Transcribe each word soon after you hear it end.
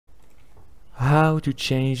How to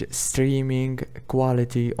change streaming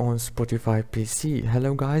quality on Spotify PC.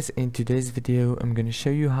 Hello guys, in today's video I'm gonna show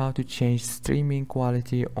you how to change streaming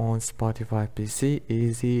quality on Spotify PC,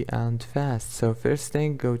 easy and fast. So first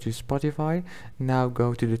thing, go to Spotify. Now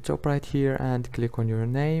go to the top right here and click on your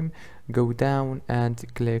name, go down and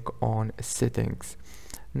click on settings.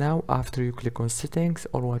 Now after you click on settings,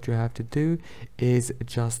 all what you have to do is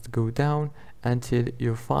just go down until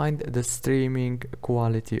you find the streaming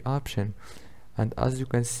quality option, and as you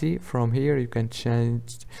can see from here you can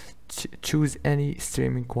choose any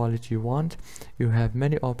streaming quality you want. You have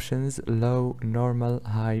many options: low, normal,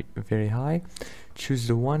 high, very high. Choose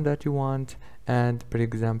the one that you want, and for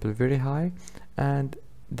example very high, and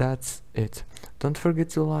that's it. Don't forget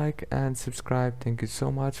to like and subscribe. Thank you so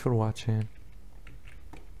much for watching.